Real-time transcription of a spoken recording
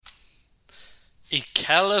A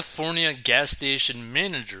California gas station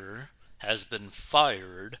manager has been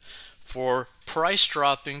fired for price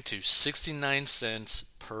dropping to 69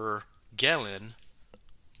 cents per gallon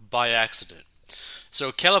by accident.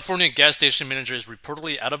 So, California gas station manager is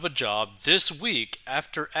reportedly out of a job this week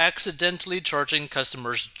after accidentally charging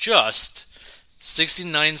customers just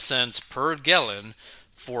 69 cents per gallon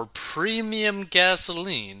for premium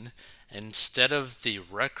gasoline instead of the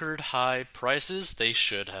record high prices they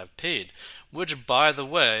should have paid. Which, by the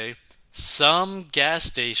way, some gas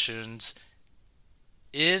stations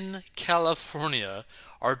in California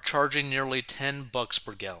are charging nearly $10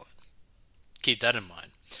 per gallon. Keep that in mind.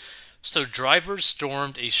 So, drivers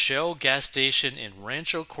stormed a Shell gas station in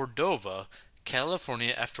Rancho Cordova,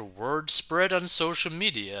 California, after word spread on social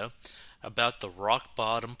media about the rock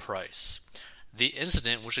bottom price. The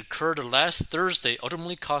incident, which occurred last Thursday,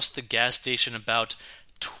 ultimately cost the gas station about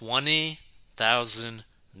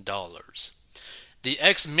 $20,000. The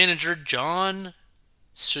ex-manager John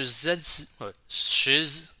Shiz,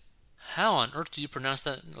 how on earth do you pronounce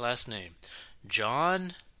that last name?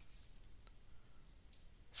 John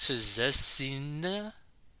Shizesina?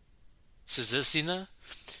 Shizesina?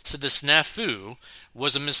 Said the snafu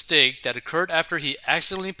was a mistake that occurred after he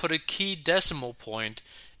accidentally put a key decimal point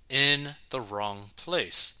in the wrong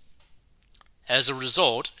place. As a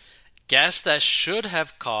result, gas that should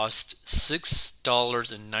have cost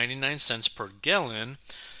 $6.99 per gallon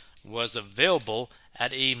was available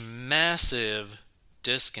at a massive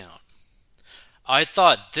discount. I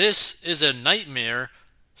thought this is a nightmare,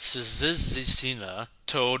 Sizicina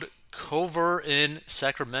told Cover in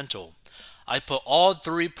Sacramento. I put all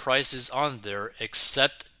three prices on there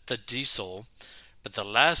except the diesel, but the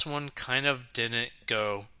last one kind of didn't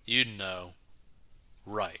go,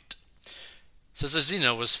 right.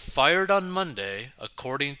 Cesarino was fired on Monday,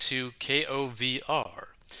 according to KOVR.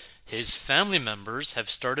 His family members have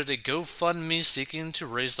started a GoFundMe seeking to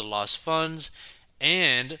raise the lost funds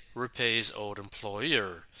and repay his old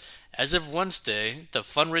employer. As of Wednesday, the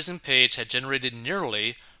fundraising page had generated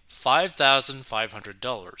nearly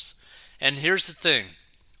 $5,500. And here's the thing.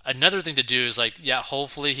 Another thing to do is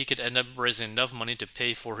hopefully he could end up raising enough money to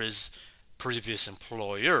pay for his previous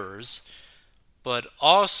employers, but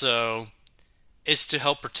also it's to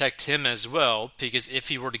help protect him as well, because if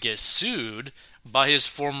he were to get sued by his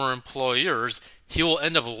former employers, he will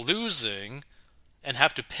end up losing and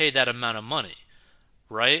have to pay that amount of money,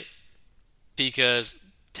 right? Because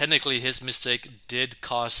technically his mistake did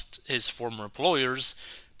cost his former employers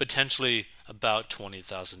potentially about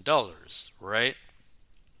 $20,000, right?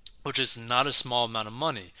 Which is not a small amount of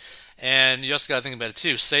money. And you also got to think about it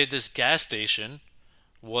too. Say this gas station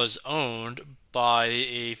was owned by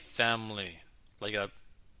a family, like a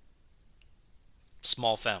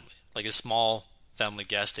small family, like a small family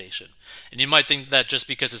gas station. And you might think that just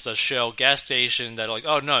because it's a Shell gas station that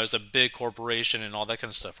oh no, it's a big corporation and all that kind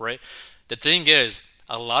of stuff, right? The thing is,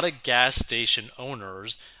 a lot of gas station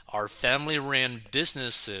owners are family ran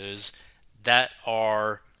businesses that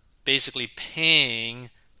are basically paying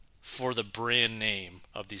for the brand name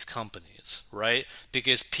of these companies, right?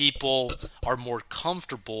 Because people are more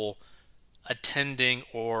comfortable attending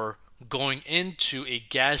or going into a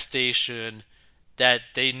gas station that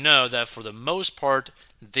they know that for the most part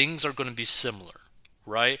things are going to be similar,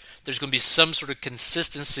 right? There's going to be some sort of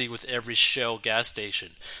consistency with every Shell gas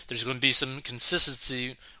station. There's going to be some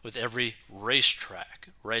consistency with every racetrack,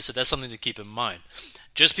 right? So that's something to keep in mind.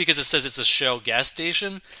 Just because it says it's a Shell gas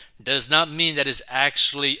station does not mean that it's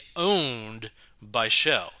actually owned by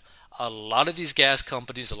Shell. A lot of these gas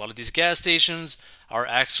companies, a lot of these gas stations are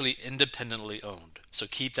actually independently owned. So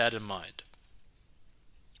keep that in mind.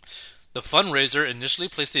 The fundraiser initially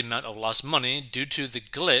placed the amount of lost money due to the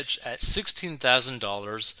glitch at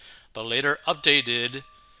 $16,000, but later updated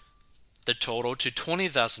the total to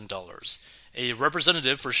 $20,000. A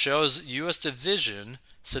representative for Shell's U.S. division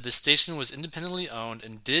said the station was independently owned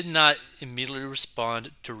and did not immediately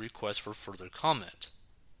respond to requests for further comment.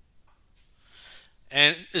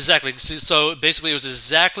 And exactly, so basically it was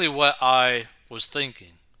exactly what I was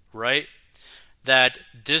thinking, right? That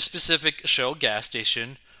this specific Shell gas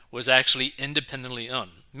station was actually independently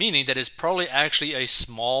owned, meaning that it's probably actually a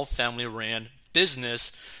small family ran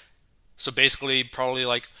business. So basically probably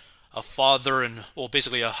like a father and, well,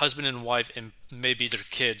 basically a husband and wife and maybe their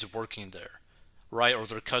kids working there, right? Or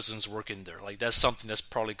their cousins working there. Like that's something that's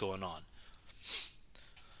probably going on.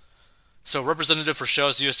 So, representative for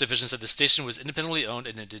Shell's U.S. division said the station was independently owned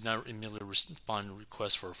and it did not immediately respond to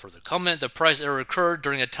requests for further comment. The price error occurred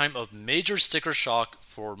during a time of major sticker shock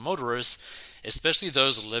for motorists, especially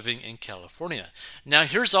those living in California. Now,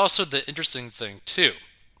 here's also the interesting thing, too,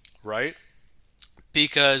 right?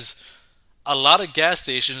 because a lot of gas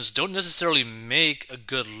stations don't necessarily make a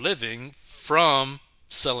good living from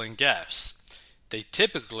selling gas. They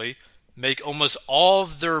typically make almost all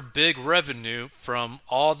of their big revenue from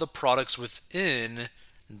all the products within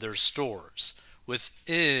their stores,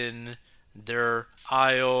 within their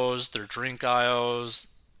aisles, their drink aisles,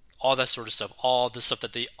 all that sort of stuff, all the stuff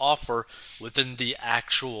that they offer within the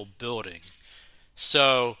actual building.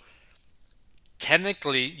 So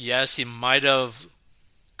technically, yes, he might have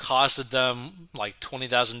costed them like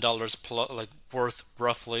 $20,000 plus, like worth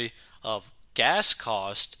roughly of gas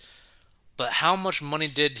cost. But how much money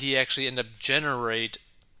did he actually end up generate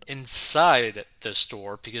inside the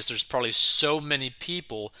store? Because there's probably so many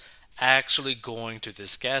people actually going to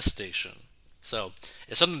this gas station. So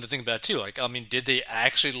it's something to think about too. Like, I mean, did they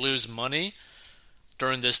actually lose money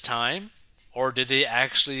during this time, or did they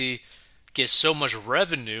actually get so much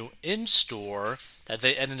revenue in store that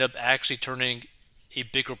they ended up actually turning a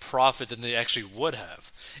bigger profit than they actually would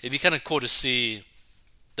have? It'd be kind of cool to see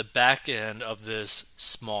the back end of this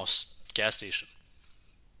small gas station.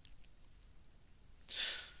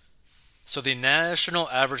 So the national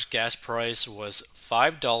average gas price was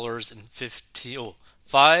 $5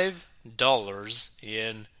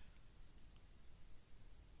 in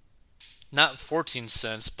not 14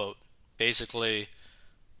 cents, but basically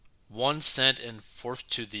 1 cent and fourth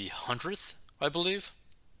to the hundredth, I believe,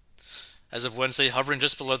 as of Wednesday, hovering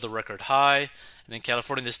just below the record high. And in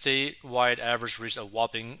California, the statewide average reached a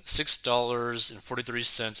whopping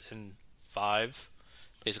 $6.43 in five,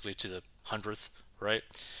 basically to the hundredth, right?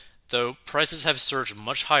 Though prices have surged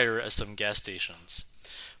much higher at some gas stations.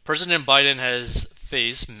 President Biden has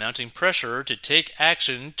faced mounting pressure to take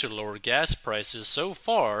action to lower gas prices. So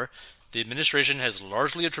far, the administration has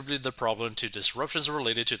largely attributed the problem to disruptions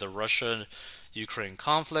related to the Russia Ukraine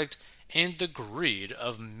conflict and the greed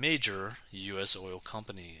of major U.S. oil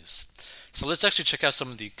companies. So let's actually check out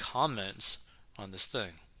some of the comments on this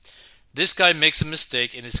thing. This guy makes a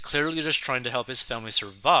mistake and is clearly just trying to help his family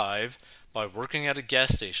survive by working at a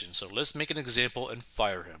gas station. So let's make an example and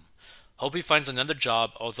fire him. Hope he finds another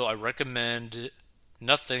job, although I recommend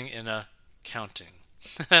nothing in accounting.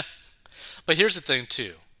 But here's the thing,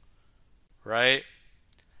 too, right?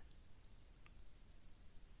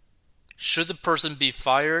 Should the person be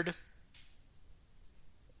fired?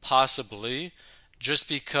 Possibly, just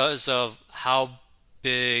because of how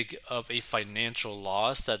big of a financial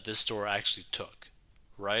loss that this store actually took,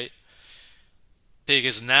 right?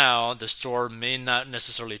 Because now the store may not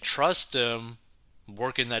necessarily trust him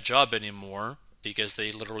working that job anymore because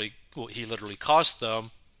he literally cost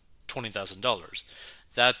them $20,000.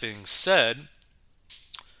 That being said,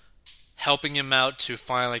 helping him out to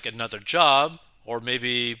find like another job or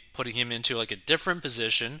maybe putting him into like a different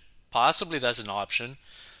position, possibly that's an option.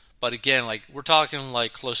 But again, like we're talking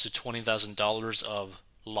like close to $20,000 of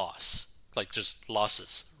loss, like just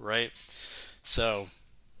losses, right? So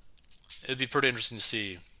it'd be pretty interesting to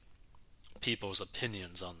see people's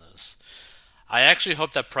opinions on this. I actually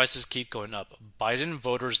hope that prices keep going up. Biden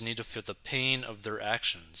voters need to feel the pain of their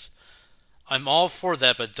actions. I'm all for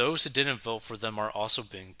that, but those who didn't vote for them are also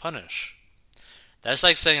being punished. That's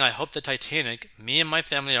like saying I hope the Titanic me and my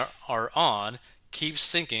family are on keeps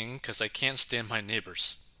sinking because I can't stand my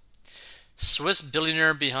neighbors. Swiss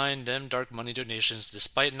billionaire behind them dark money donations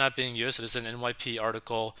despite not being U.S. citizen. NYP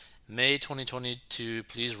article May 2022.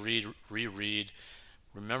 Please reread.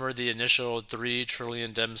 Remember the initial $3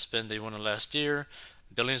 trillion Dem spend they wanted last year?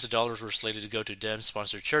 Billions of dollars were slated to go to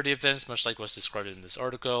Dem-sponsored charity events, much like what's described in this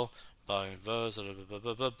article. Buying votes, blah, blah,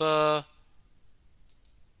 blah, blah, blah.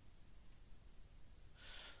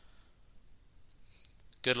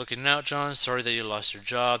 Good looking out, John. Sorry that you lost your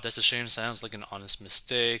job. That's a shame. Sounds like an honest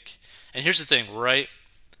mistake. And here's the thing, right?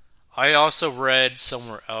 I also read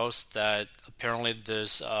somewhere else that apparently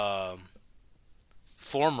this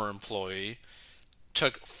former employee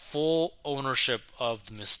took full ownership of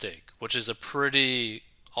the mistake, which is a pretty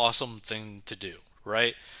awesome thing to do,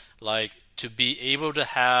 right? Like to be able to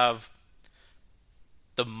have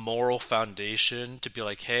the moral foundation to be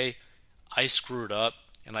like, hey, I screwed up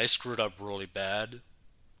and I screwed up really bad.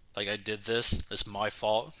 Like I did this, it's my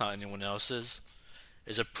fault, not anyone else's,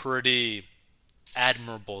 is a pretty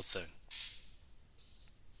admirable thing.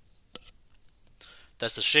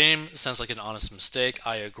 That's a shame. Sounds like an honest mistake.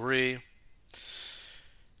 I agree.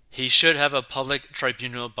 He should have a public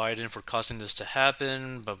tribunal Biden for causing this to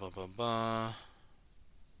happen. Blah, blah, blah, blah.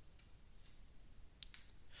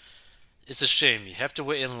 It's a shame. You have to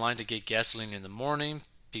wait in line to get gasoline in the morning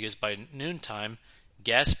because by noontime,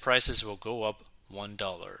 gas prices will go up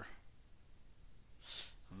 $1.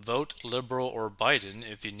 Vote liberal or Biden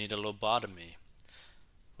if you need a lobotomy.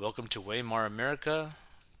 Welcome to Weimar America,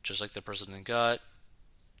 just like the president got.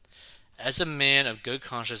 As a man of good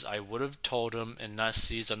conscience, I would have told him and not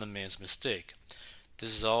seized on the man's mistake. This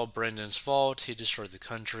is all Brandon's fault. He destroyed the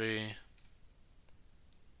country.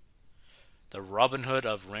 The Robin Hood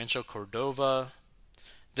of Rancho Cordova.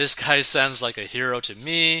 This guy sounds like a hero to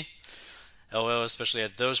me. LOL, especially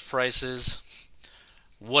at those prices.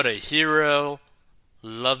 What a hero.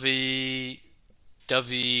 Lovey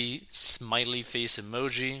dovey smiley face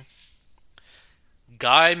emoji.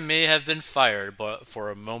 Guy may have been fired, but for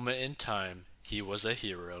a moment in time, he was a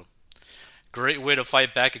hero. Great way to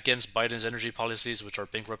fight back against Biden's energy policies, which are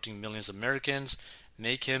bankrupting millions of Americans.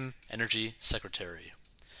 Make him energy secretary.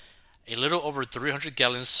 A little over 300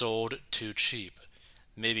 gallons sold too cheap.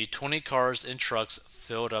 Maybe 20 cars and trucks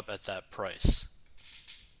filled up at that price.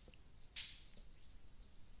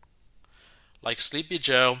 Like Sleepy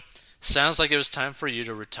Joe, sounds like it was time for you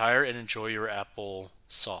to retire and enjoy your apple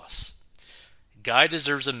sauce. Guy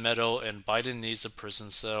deserves a medal and Biden needs a prison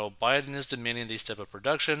cell. Biden is demanding these type of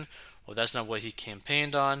production. Well, that's not what he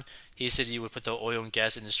campaigned on. He said he would put the oil and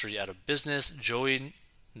gas industry out of business. Joey,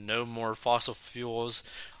 no more fossil fuels.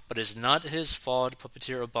 But it's not his fault.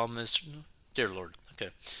 Puppeteer Obama's... Dear Lord. Okay.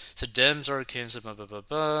 So Dems are canceled. Blah, blah, blah,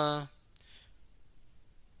 blah.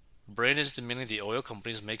 Brandon is demanding the oil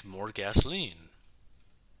companies make more gasoline.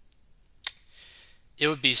 It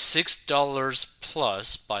would be $6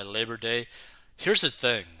 plus by Labor Day. Here's the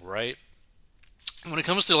thing, right? When it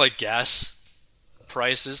comes to like gas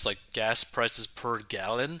prices per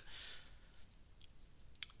gallon,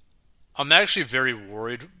 I'm actually very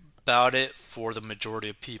worried about it for the majority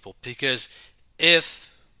of people because if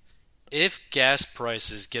gas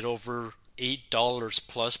prices get over $8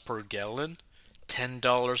 plus per gallon,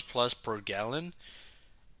 $10 plus per gallon,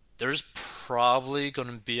 there's probably going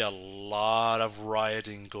to be a lot of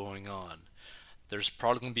rioting going on. There's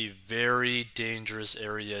probably going to be very dangerous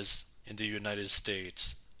areas in the United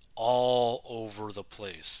States all over the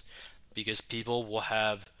place because people will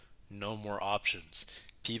have no more options.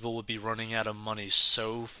 People will be running out of money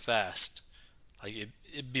so fast.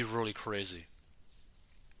 It'd be really crazy.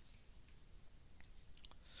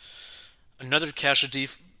 Another casualty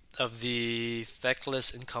of the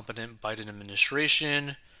feckless, incompetent Biden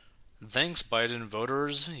administration. Thanks, Biden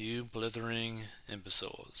voters, you blithering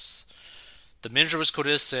imbeciles. The manager was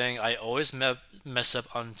quoted as saying, I always mess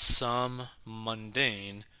up on some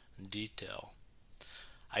mundane detail.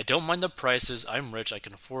 I don't mind the prices. I'm rich. I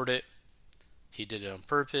can afford it. He did it on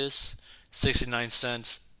purpose. 69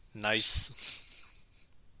 cents. Nice.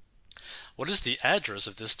 What is the address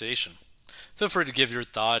of this station? Feel free to give your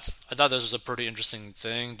thoughts. I thought this was a pretty interesting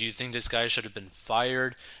thing. Do you think this guy should have been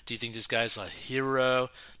fired? Do you think this guy's a hero?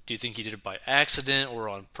 Do you think he did it by accident or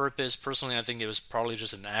on purpose? Personally, I think it was probably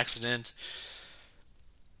just an accident.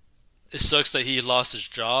 It sucks that he lost his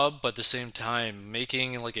job, but at the same time,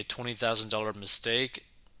 making like a $20,000 mistake,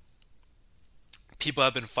 people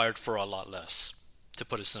have been fired for a lot less, to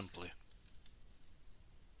put it simply.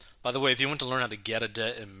 By the way, if you want to learn how to get a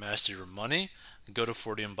debt and master your money, go to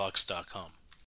 40inbox.com.